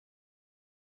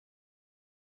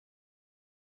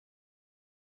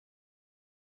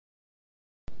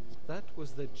That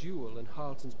was the jewel in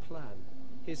Halton's plan.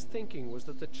 His thinking was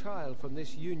that the child from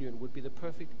this union would be the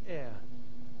perfect heir.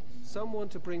 Someone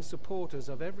to bring supporters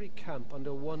of every camp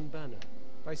under one banner.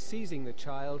 By seizing the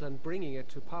child and bringing it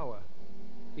to power,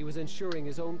 he was ensuring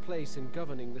his own place in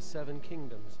governing the Seven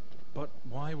Kingdoms. But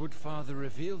why would Father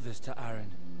reveal this to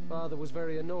Aaron? Father was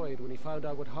very annoyed when he found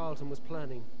out what Halton was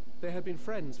planning. They had been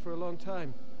friends for a long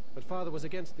time, but Father was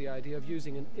against the idea of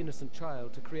using an innocent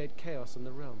child to create chaos in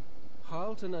the realm.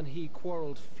 Halton and he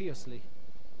quarreled fiercely.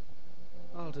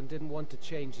 Halton didn't want to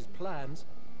change his plans,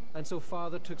 and so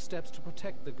Father took steps to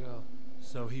protect the girl.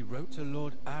 So he wrote to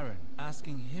Lord Aaron,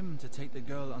 asking him to take the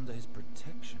girl under his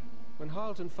protection. When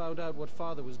Halton found out what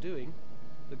Father was doing,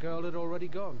 the girl had already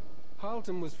gone.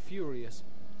 Halton was furious.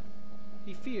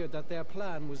 He feared that their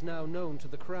plan was now known to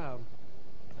the Crown,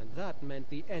 and that meant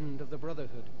the end of the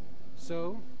Brotherhood.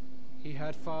 So, he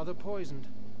had Father poisoned.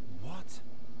 What?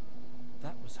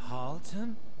 That was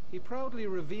Halton? He proudly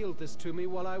revealed this to me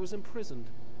while I was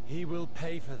imprisoned. He will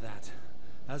pay for that.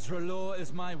 Azralor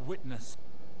is my witness.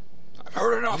 I've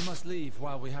heard enough! We must leave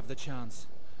while we have the chance.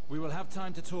 We will have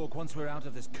time to talk once we're out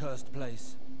of this cursed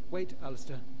place. Wait,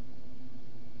 Alistair.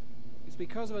 It's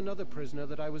because of another prisoner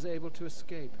that I was able to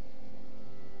escape.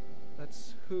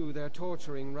 That's who they're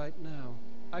torturing right now.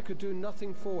 I could do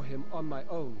nothing for him on my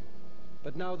own,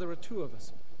 but now there are two of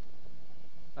us.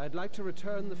 I'd like to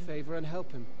return the favor and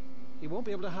help him. He won't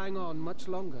be able to hang on much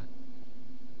longer.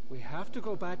 We have to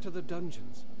go back to the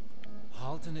dungeons.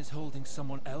 Halton is holding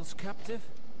someone else captive?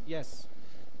 Yes.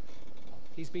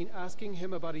 He's been asking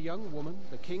him about a young woman,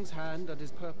 the King's hand, and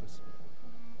his purpose.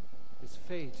 His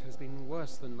fate has been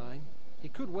worse than mine. He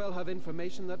could well have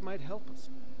information that might help us.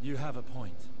 You have a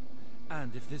point.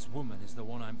 And if this woman is the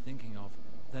one I'm thinking of,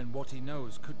 then what he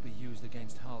knows could be used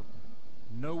against Halton.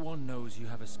 No one knows you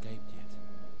have escaped yet.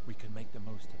 We can make the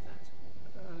most of that.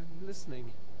 I'm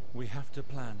listening. We have to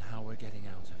plan how we're getting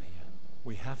out of here.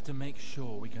 We have to make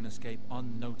sure we can escape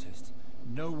unnoticed.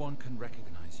 No one can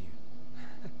recognize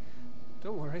you.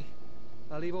 Don't worry.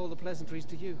 I'll leave all the pleasantries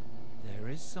to you. There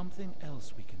is something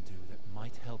else we can do that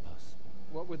might help us.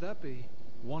 What would that be?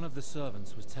 One of the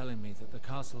servants was telling me that the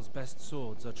castle's best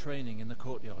swords are training in the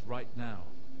courtyard right now.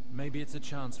 Maybe it's a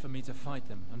chance for me to fight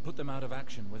them and put them out of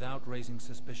action without raising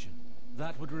suspicion.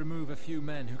 That would remove a few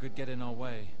men who could get in our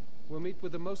way. We'll meet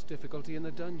with the most difficulty in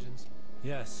the dungeons.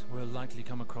 Yes, we'll likely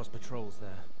come across patrols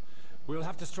there. We'll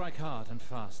have to strike hard and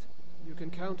fast. You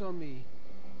can count on me.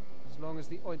 As long as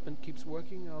the ointment keeps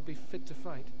working, I'll be fit to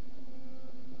fight.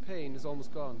 The pain is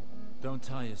almost gone. Don't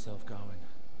tie yourself, Gawain.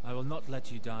 I will not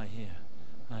let you die here.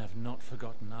 I have not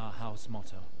forgotten our house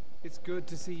motto. It's good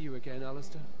to see you again,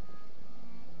 Alistair.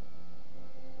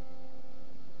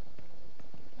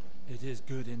 It is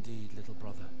good indeed, little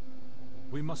brother.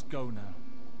 We must go now.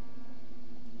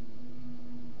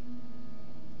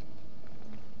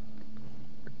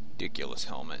 Ridiculous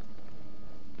helmet.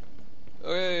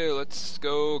 Okay, let's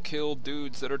go kill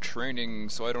dudes that are training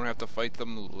so I don't have to fight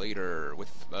them later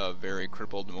with very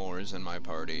crippled Moors in my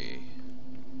party.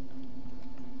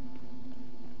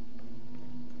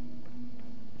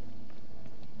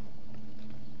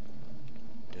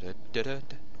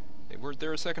 They weren't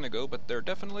there a second ago, but they're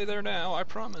definitely there now, I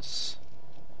promise.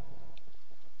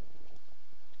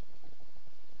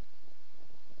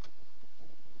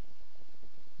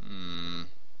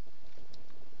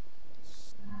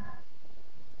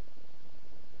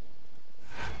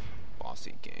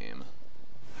 Bossy game.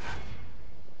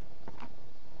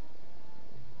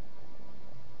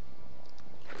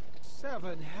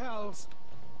 Seven hells!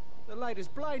 The light is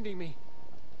blinding me.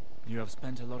 You have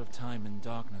spent a lot of time in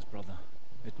darkness, brother.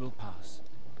 It will pass.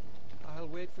 I'll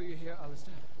wait for you here,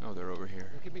 Alistair. Oh, they're over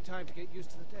here. It'll give me time to get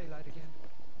used to the daylight again.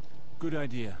 Good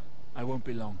idea. I won't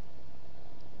be long.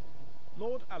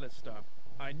 Lord Alistair,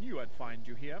 I knew I'd find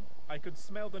you here. I could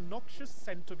smell the noxious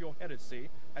scent of your heresy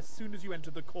as soon as you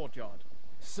entered the courtyard.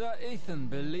 Sir Ethan,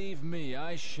 believe me,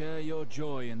 I share your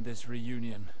joy in this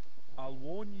reunion. I'll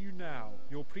warn you now,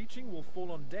 your preaching will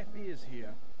fall on deaf ears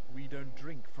here. We don't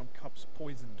drink from cups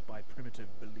poisoned by primitive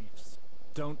beliefs.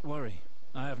 Don't worry.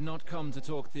 I have not come to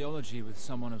talk theology with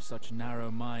someone of such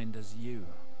narrow mind as you.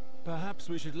 Perhaps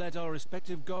we should let our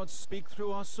respective gods speak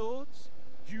through our swords?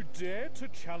 You dare to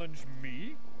challenge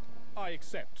me? I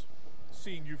accept.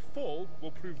 Seeing you fall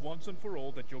will prove once and for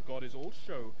all that your god is all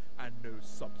show and no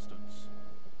substance.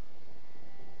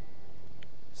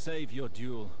 Save your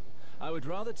duel. I would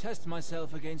rather test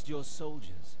myself against your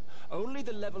soldiers. Only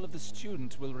the level of the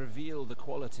student will reveal the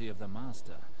quality of the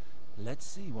master. Let's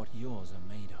see what yours are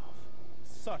made of.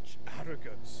 Such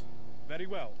arrogance. Very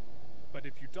well. But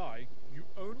if you die, you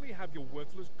only have your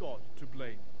worthless god to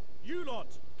blame. You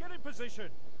lot, get in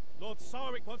position! Lord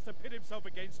Sarwick wants to pit himself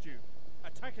against you.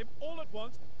 Attack him all at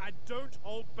once and don't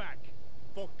hold back.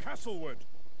 For Castlewood.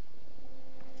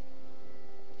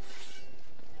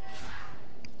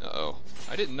 Uh-oh.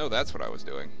 I didn't know that's what I was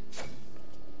doing.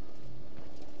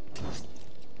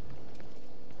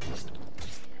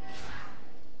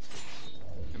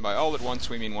 And by all at once,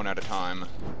 we mean one at a time.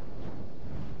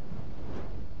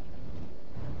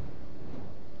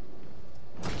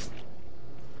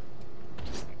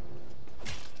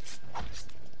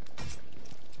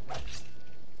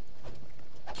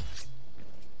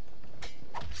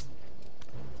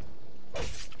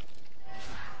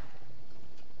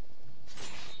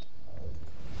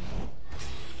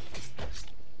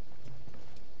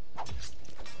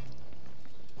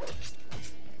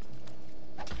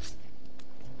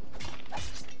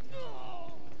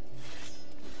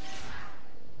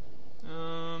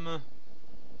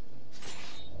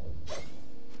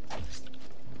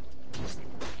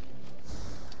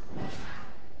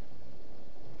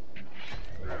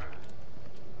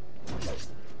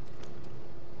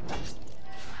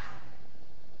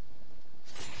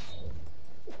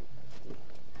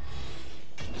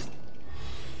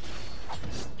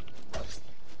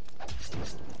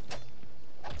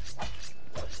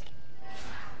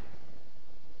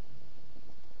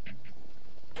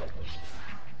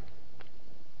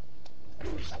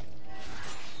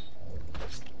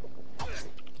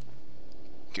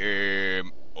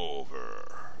 Game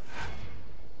over.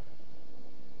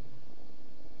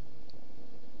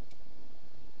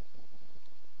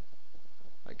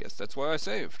 I guess that's why I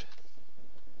saved.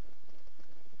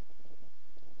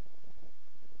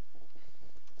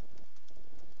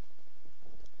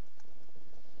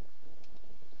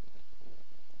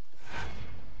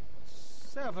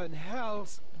 Seven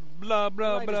hells! Blah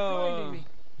blah Light is blinding me.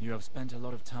 You have spent a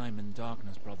lot of time in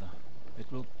darkness, brother. It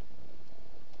will...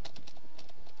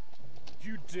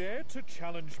 You dare to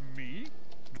challenge me?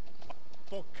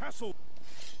 For Castle...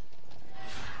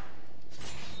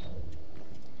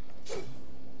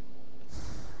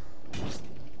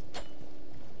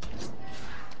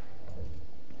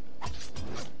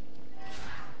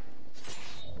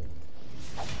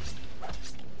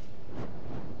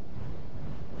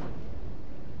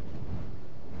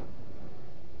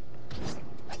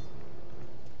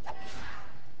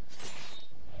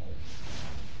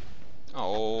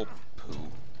 Oh, poo.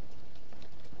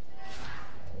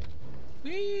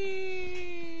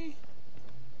 Whee!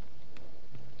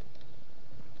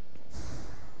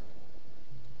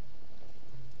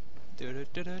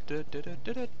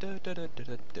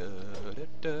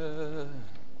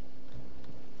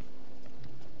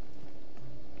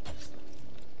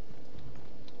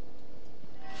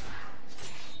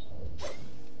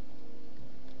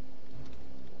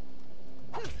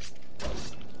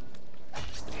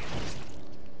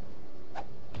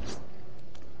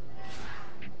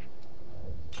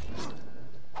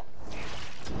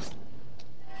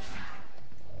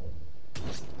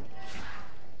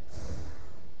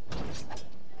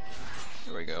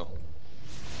 There we go.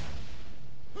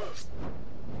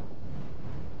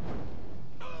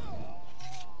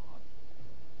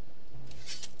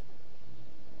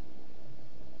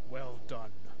 Well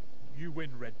done. You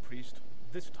win, Red Priest.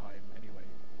 This time, anyway.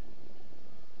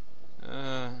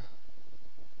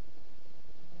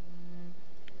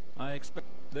 I expect...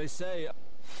 They say...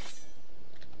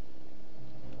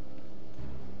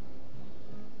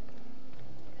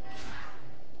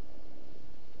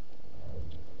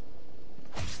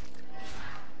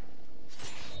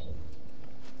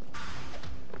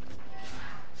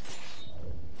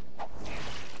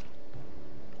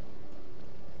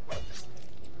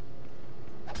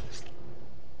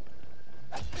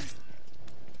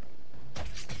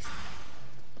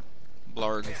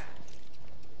 Blarg.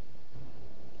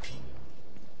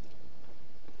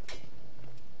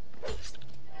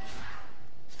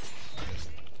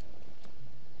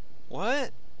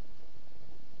 What?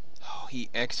 Oh, he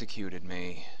executed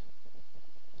me.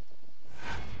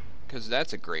 Because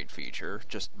that's a great feature,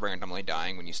 just randomly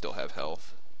dying when you still have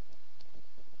health.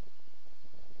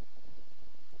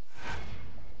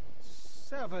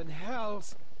 Seven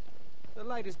hells! The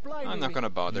light is blinding me. I'm not gonna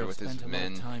bother with his spent a lot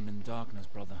men. of time in darkness,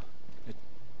 brother. It...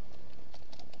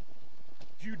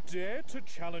 You dare to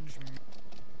challenge me?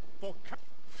 For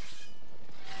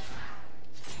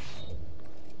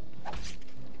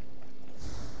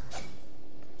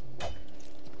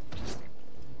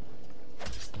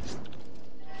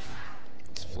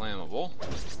It's flammable.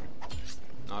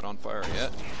 Not on fire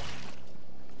yet.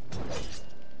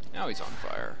 Now he's on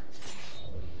fire.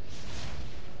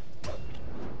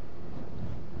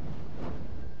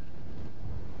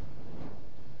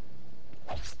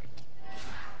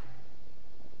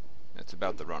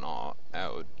 about to run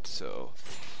out, so...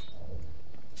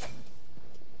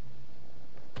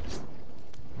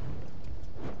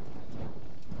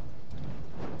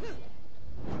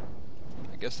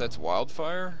 I guess that's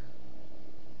wildfire?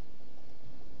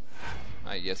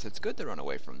 I guess it's good to run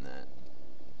away from that.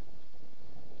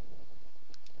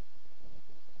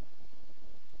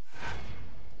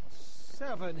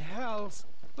 Seven hells!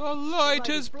 The light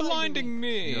is blinding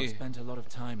me! You have spent a lot of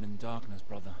time in darkness,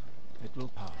 brother. It will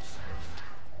pass.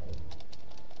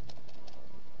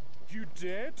 You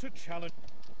dare to challenge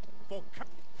for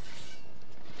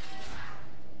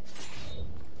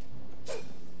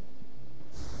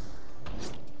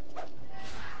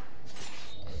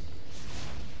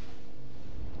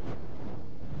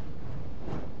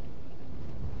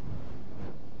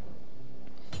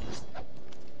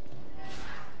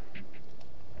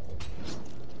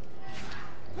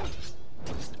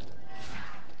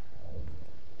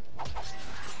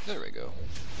There we go.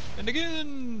 And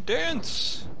again,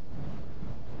 dance!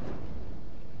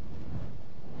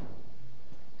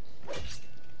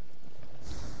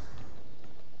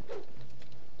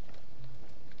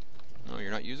 Oh,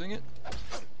 you're not using it?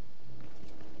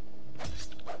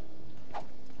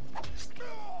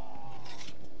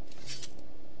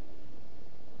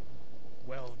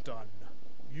 Well done.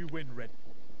 You win, Red.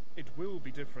 It will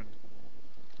be different.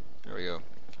 There we go.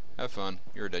 Have fun.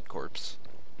 You're a dead corpse.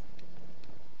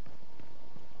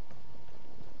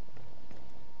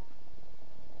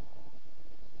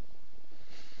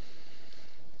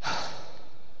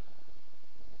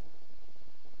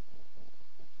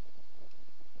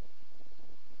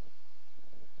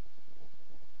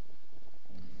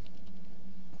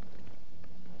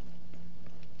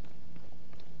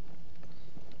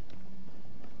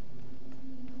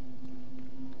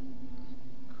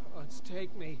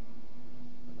 Take me.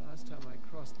 The last time I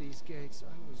crossed these gates,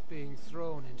 I was being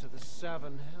thrown into the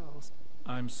seven hells.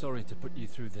 I'm sorry to put you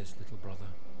through this, little brother.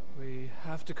 We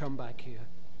have to come back here.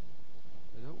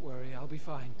 But don't worry, I'll be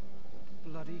fine. The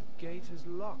bloody gate is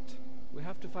locked. We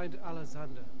have to find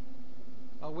Alexander.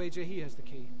 I'll wager he has the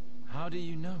key. How do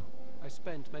you know? I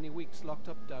spent many weeks locked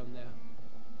up down there.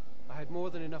 I had more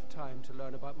than enough time to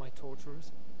learn about my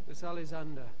torturers. This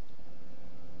Alexander,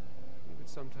 he would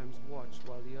sometimes watch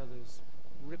while the others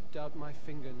ripped out my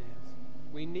fingernails.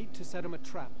 We need to set him a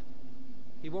trap.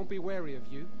 He won't be wary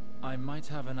of you. I might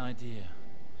have an idea.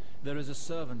 There is a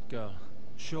servant girl,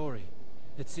 Shori.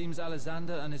 It seems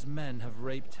Alexander and his men have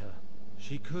raped her.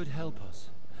 She could help us,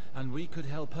 and we could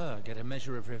help her get a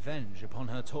measure of revenge upon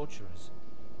her torturers.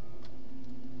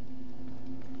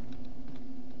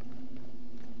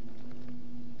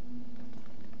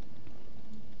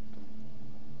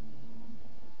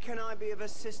 Can I be of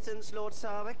assistance, Lord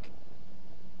Sarwick?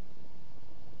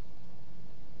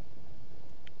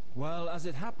 Well, as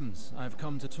it happens, I've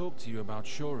come to talk to you about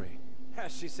Shori.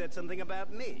 Has she said something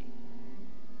about me?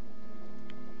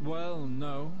 Well,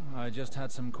 no. I just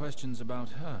had some questions about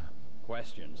her.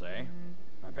 Questions, eh?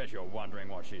 I bet you're wondering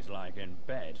what she's like in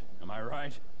bed. Am I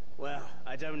right? Well,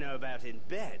 I don't know about in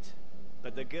bed,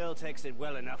 but the girl takes it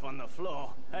well enough on the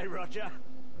floor. Hey, Roger?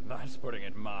 That's putting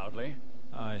it mildly.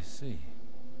 I see.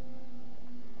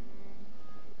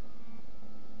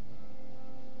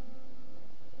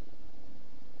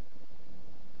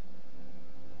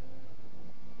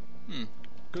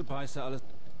 Goodbye, Sir Alice.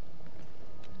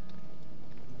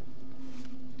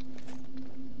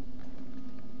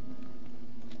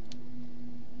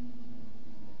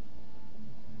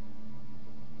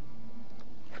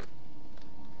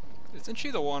 Isn't she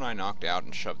the one I knocked out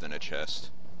and shoved in a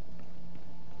chest?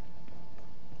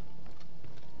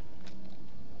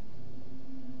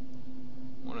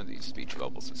 One of these speech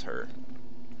bubbles is her.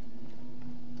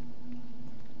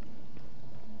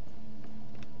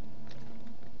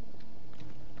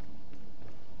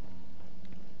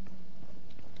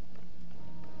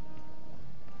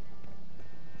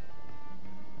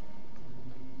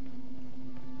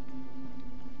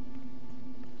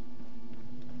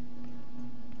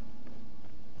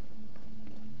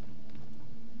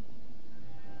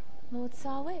 Lord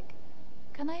Sarwick,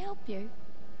 can I help you?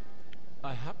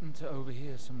 I happened to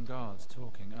overhear some guards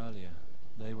talking earlier.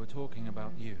 They were talking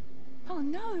about you. Oh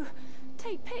no!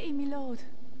 Take pity, me lord.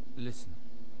 Listen,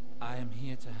 I am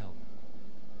here to help.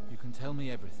 You can tell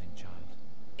me everything, child.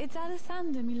 It's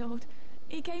Alexander, me lord.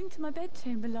 He came to my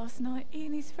bedchamber last night, he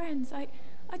and his friends.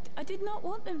 I did not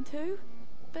want them to,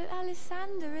 but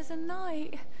Alexander is a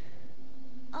knight.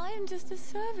 I am just a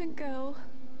servant girl.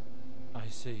 I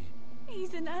see.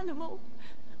 He's an animal.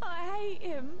 I hate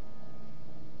him.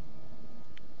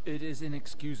 It is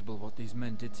inexcusable what these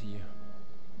men did to you.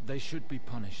 They should be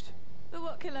punished. But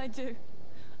what can I do?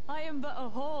 I am but a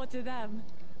whore to them.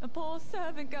 A poor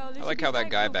servant girl who I like should how be that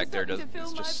guy thankful back for there something to fill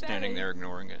is my just standing belly. there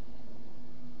ignoring it.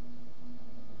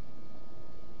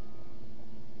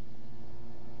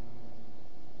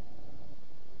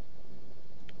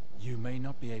 You may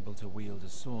not be able to wield a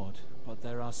sword, but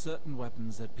there are certain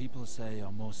weapons that people say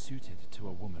are more suited to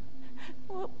a woman.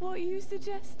 What are you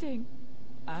suggesting?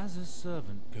 As a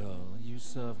servant girl, you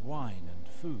serve wine and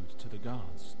food to the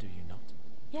guards, do you not?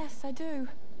 Yes, I do.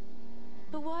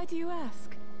 But why do you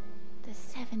ask? The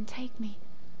seven take me.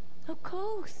 Of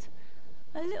course.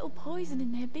 A little poison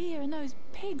in their beer and those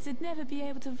pigs would never be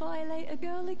able to violate a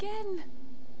girl again.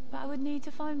 But I would need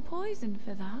to find poison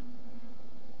for that.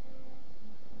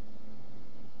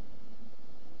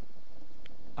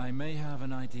 I may have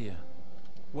an idea.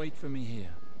 Wait for me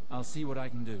here. I'll see what I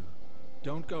can do.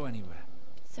 Don't go anywhere.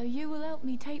 So you will help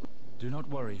me take... Do not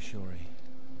worry, Shuri.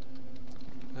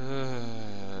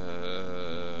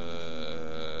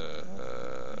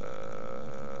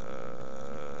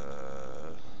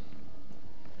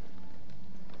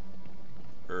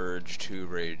 Urge to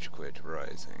rage quit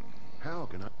rising. How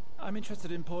can I... I'm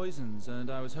interested in poisons,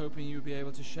 and I was hoping you'd be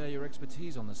able to share your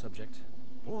expertise on the subject.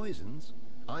 Poisons?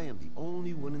 I am the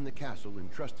only one in the castle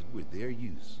entrusted with their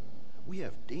use. We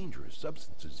have dangerous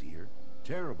substances here.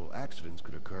 Terrible accidents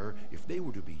could occur if they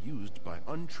were to be used by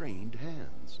untrained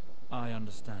hands. I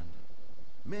understand.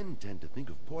 Men tend to think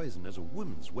of poison as a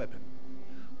woman's weapon.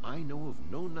 I know of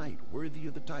no knight worthy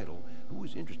of the title who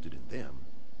is interested in them.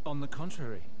 On the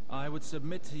contrary, I would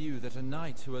submit to you that a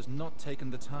knight who has not taken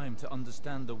the time to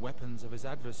understand the weapons of his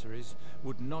adversaries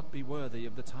would not be worthy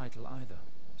of the title either.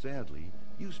 Sadly,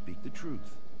 you speak the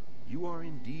truth. You are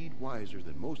indeed wiser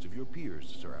than most of your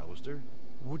peers, Sir Alistair.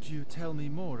 Would you tell me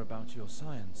more about your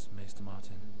science, Maester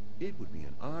Martin? It would be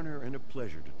an honor and a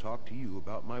pleasure to talk to you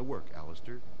about my work,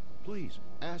 Alistair. Please,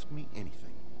 ask me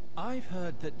anything. I've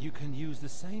heard that you can use the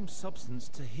same substance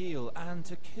to heal and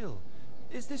to kill.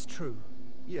 Is this true?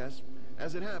 Yes,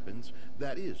 as it happens,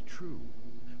 that is true.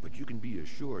 But you can be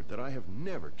assured that I have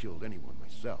never killed anyone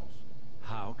myself.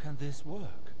 How can this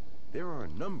work? There are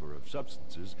a number of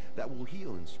substances that will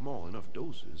heal in small enough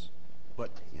doses,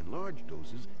 but in large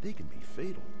doses they can be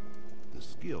fatal. The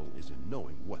skill is in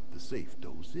knowing what the safe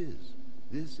dose is.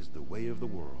 This is the way of the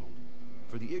world.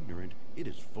 For the ignorant, it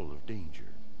is full of danger.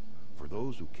 For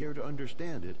those who care to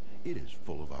understand it, it is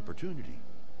full of opportunity.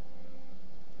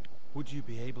 Would you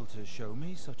be able to show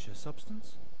me such a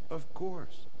substance? Of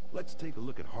course. Let's take a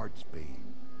look at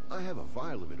Heartsbane. I have a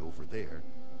vial of it over there.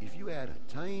 If you add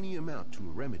a tiny amount to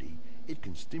a remedy, it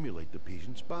can stimulate the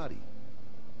patient's body.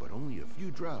 But only a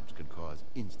few drops can cause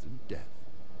instant death.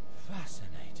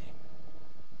 Fascinating.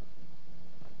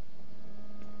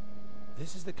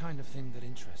 This is the kind of thing that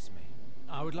interests me.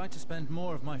 I would like to spend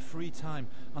more of my free time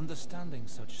understanding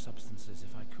such substances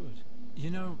if I could. You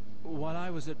know, while I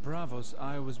was at Bravos,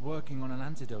 I was working on an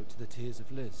antidote to the Tears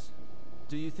of Liz.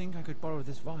 Do you think I could borrow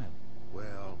this vial?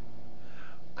 Well,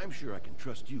 I'm sure I can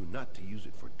trust you not to use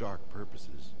it for dark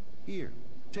purposes. Here,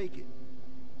 take it.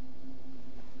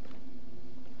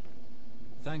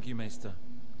 Thank you, Maester.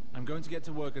 I'm going to get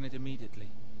to work on it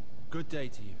immediately. Good day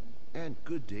to you. And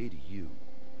good day to you.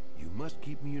 You must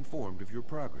keep me informed of your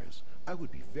progress. I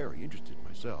would be very interested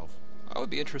myself. I would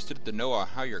be interested to know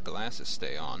how your glasses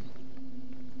stay on.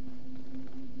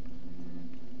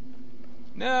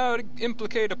 Now to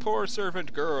implicate a poor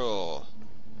servant girl.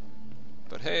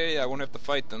 But hey, I won't have to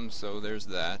fight them, so there's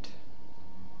that.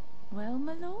 Well,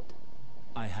 my lord?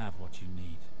 I have what you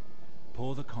need.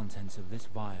 Pour the contents of this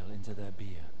vial into their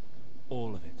beer.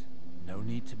 All of it. No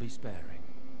need to be sparing.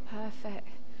 Perfect.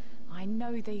 I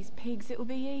know these pigs, it'll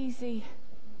be easy.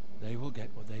 They will get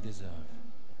what they deserve.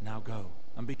 Now go,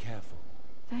 and be careful.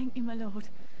 Thank you, my lord.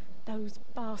 Those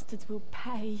bastards will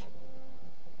pay.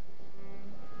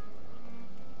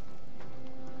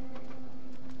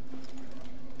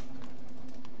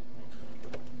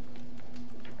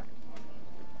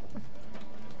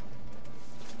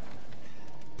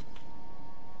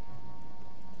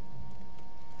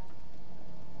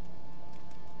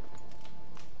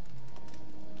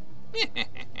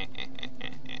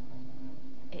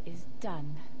 It is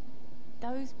done.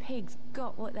 Those pigs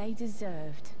got what they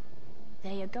deserved.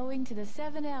 They are going to the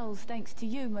Seven Hells thanks to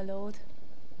you, my lord.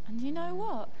 And you know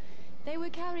what? They were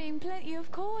carrying plenty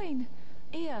of coin.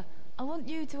 Here, I want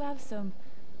you to have some.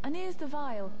 And here's the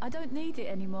vial. I don't need it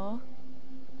anymore.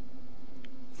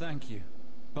 Thank you.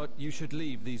 But you should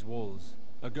leave these walls.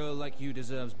 A girl like you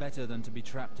deserves better than to be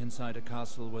trapped inside a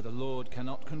castle where the Lord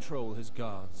cannot control his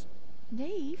guards.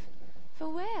 Leave? For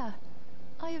where?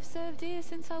 I have served here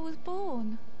since I was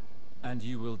born. And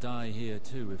you will die here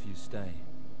too if you stay.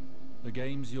 The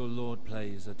games your lord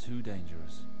plays are too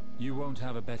dangerous. You won't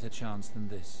have a better chance than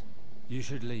this. You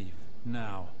should leave,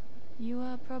 now. You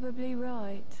are probably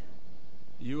right.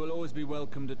 You will always be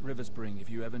welcomed at Riverspring if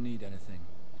you ever need anything.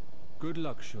 Good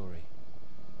luck, Shuri.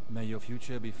 May your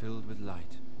future be filled with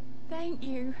light. Thank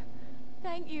you.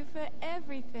 Thank you for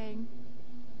everything.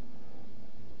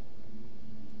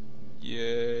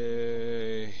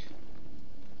 Yay.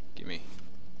 Gimme.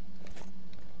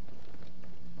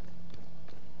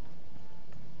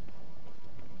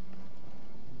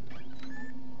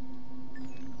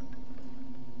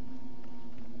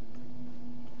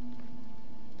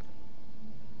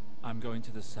 I'm going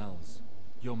to the cells.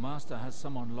 Your master has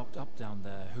someone locked up down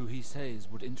there who he says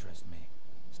would interest me.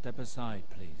 Step aside,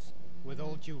 please. With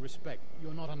all due respect,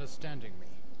 you're not understanding me.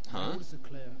 Huh? The orders are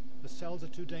clear. The cells are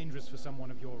too dangerous for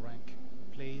someone of your rank.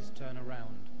 Please turn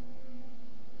around.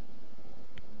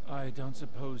 I don't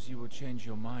suppose you would change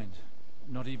your mind.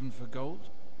 Not even for gold?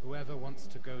 Whoever wants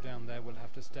to go down there will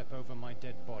have to step over my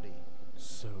dead body.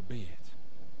 So be it.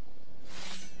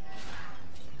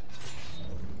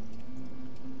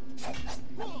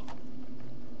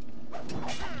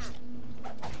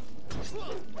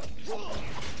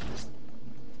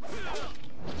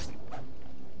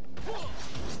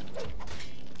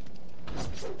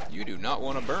 You do not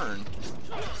want to burn.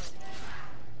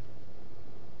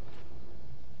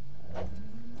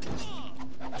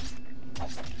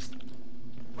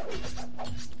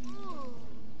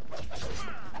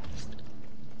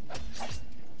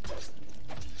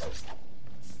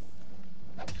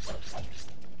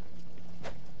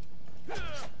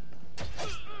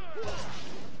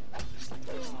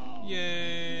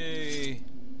 Yay!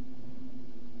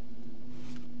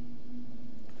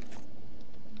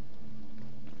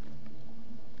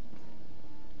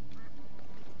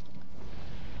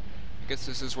 I guess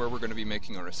this is where we're going to be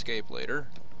making our escape later.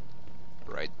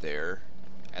 Right there,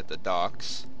 at the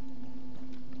docks.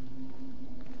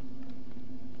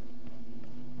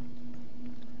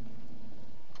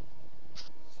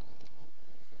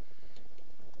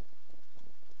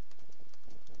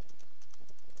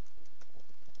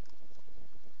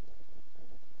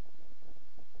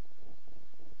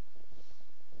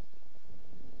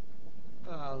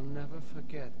 I'll never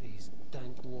forget these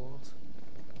dank walls.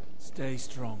 Stay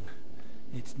strong.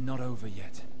 It's not over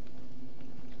yet.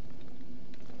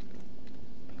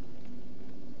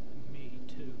 Me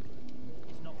too.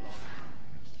 It's not long.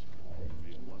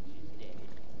 Everyone is dead.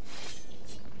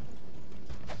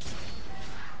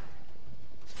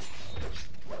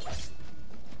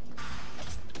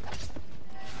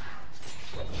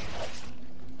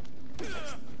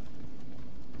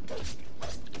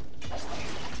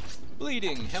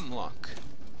 Bleeding hemlock.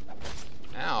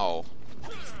 Ow.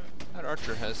 That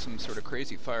archer has some sort of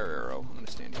crazy fire arrow. I'm gonna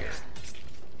stand here.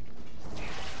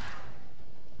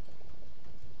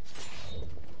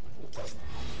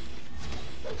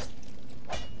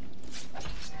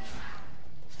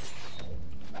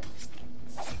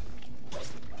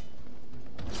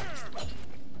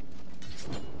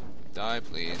 Die,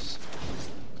 please.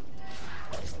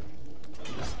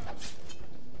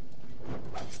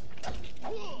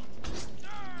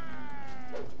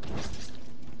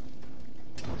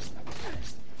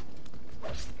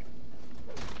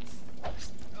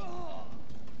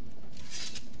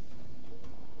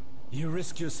 You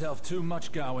risk yourself too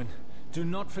much, Gawain. Do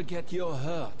not forget you're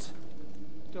hurt.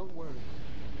 Don't worry.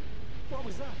 What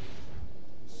was that?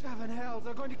 Seven hells,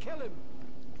 they're going to kill him!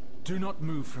 Do not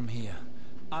move from here.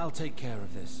 I'll take care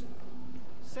of this.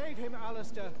 Save him,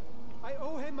 Alistair. I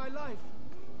owe him my life.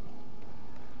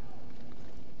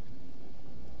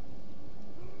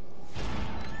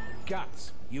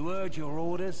 Guts, you heard your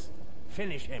orders?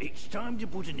 Finish him. It's time to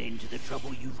put an end to the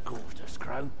trouble you've caused us,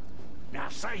 Crow. Now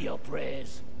say your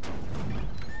prayers.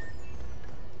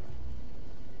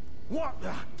 What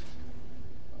the?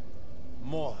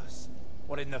 Moors,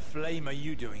 what in the flame are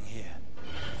you doing here?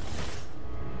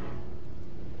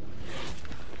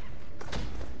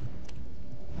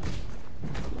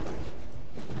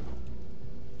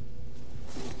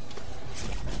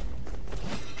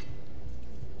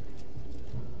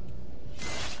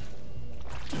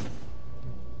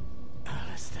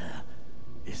 Alistair,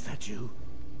 is that you?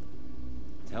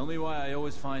 Tell me why I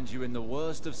always find you in the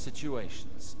worst of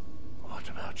situations. What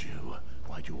about you?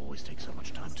 Why do you always take so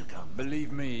much time to come?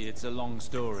 Believe me, it's a long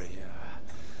story.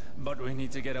 But we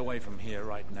need to get away from here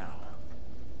right now.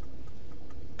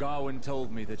 Gawain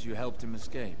told me that you helped him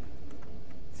escape.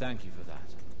 Thank you for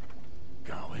that.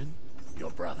 Gawain?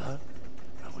 Your brother?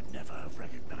 I would never have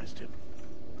recognized him.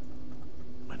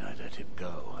 When I let him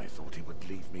go, I thought he would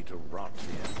leave me to rot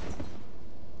here.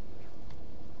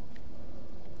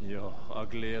 You're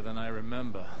uglier than I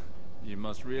remember. You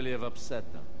must really have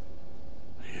upset them.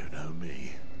 You know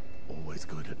me. Always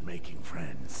good at making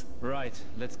friends. Right,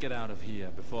 let's get out of here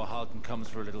before Halton comes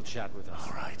for a little chat with us.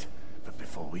 All right. But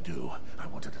before we do, I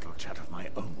want a little chat of my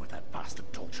own with that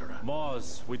bastard torturer.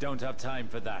 Moz, we don't have time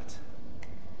for that.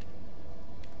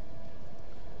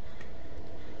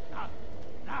 No!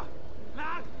 No! No!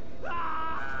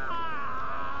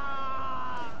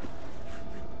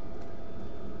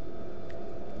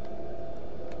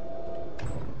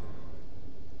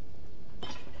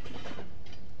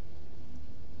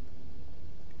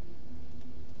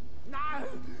 No!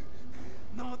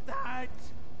 Not that!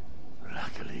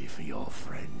 Luckily for your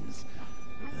friends,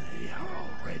 they are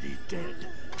already dead.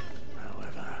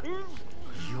 However,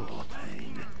 your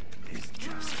pain is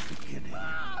just beginning.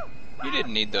 You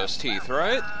didn't need those teeth,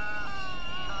 right?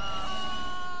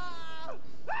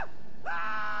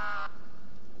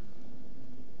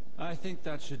 I think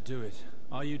that should do it.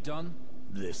 Are you done?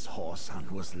 This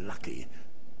whoreson was lucky.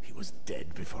 He was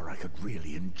dead before I could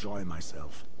really enjoy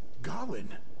myself. Garwin,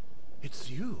 it's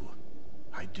you.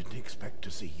 I didn't expect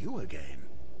to see you again.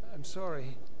 I'm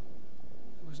sorry.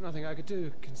 There was nothing I could do,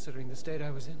 considering the state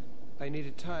I was in. I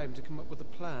needed time to come up with a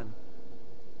plan.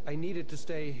 I needed to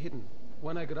stay hidden.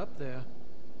 When I got up there,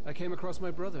 I came across my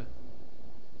brother.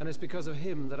 And it's because of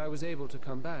him that I was able to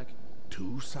come back.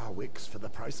 2 Sarwicks for the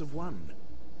price of 1.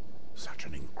 Such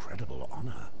an incredible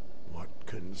honor. What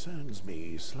concerns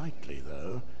me slightly,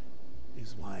 though,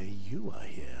 is why you are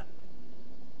here.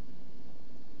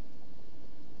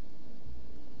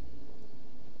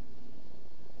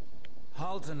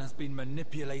 Halton has been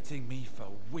manipulating me for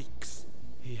weeks.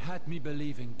 He had me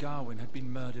believing Garwin had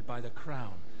been murdered by the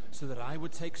Crown, so that I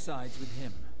would take sides with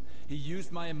him. He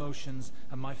used my emotions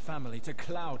and my family to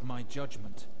cloud my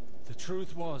judgment. The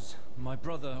truth was, my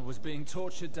brother was being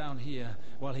tortured down here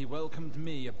while he welcomed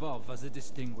me above as a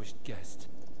distinguished guest.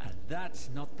 And that's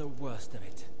not the worst of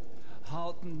it.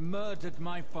 Halton murdered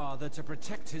my father to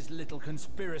protect his little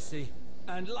conspiracy.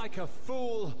 And like a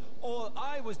fool, all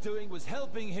I was doing was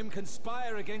helping him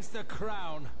conspire against the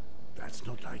Crown. That's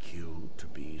not like you to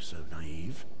be so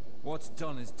naive. What's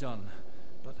done is done,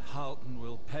 but Halton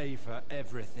will pay for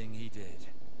everything he did.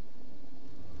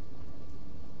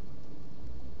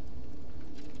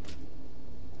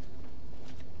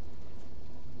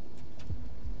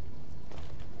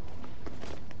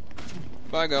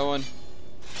 Bye, Gowan.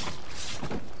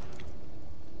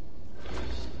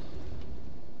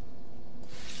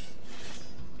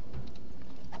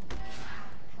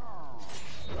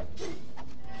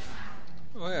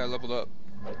 Oh yeah, I leveled up.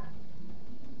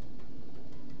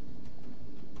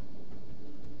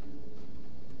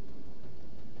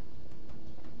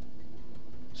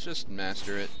 Let's just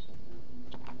master it.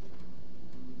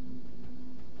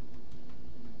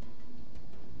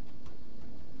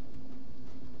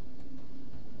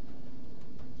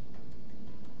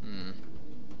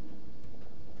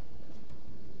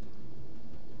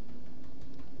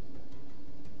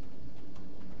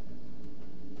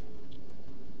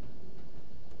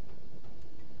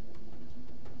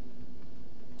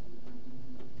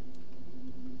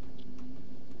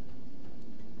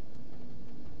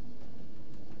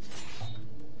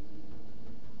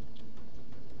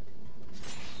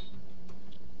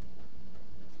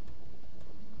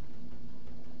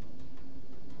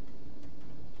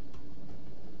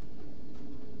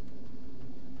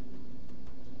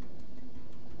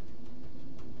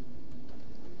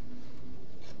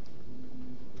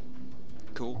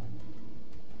 Cool.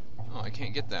 Oh, I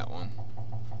can't get that one.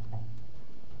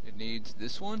 It needs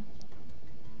this one?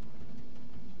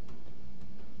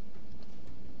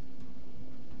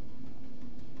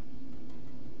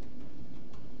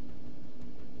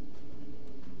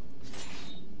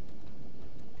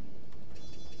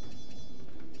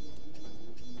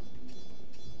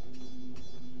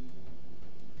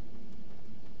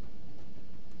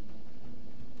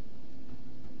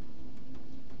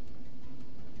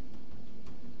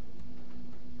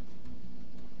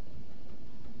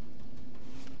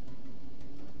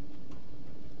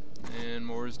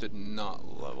 Did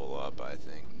not level up, I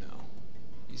think. No.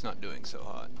 He's not doing so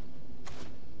hot.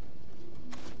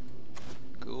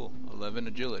 Cool. 11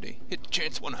 agility. Hit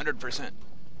chance 100%.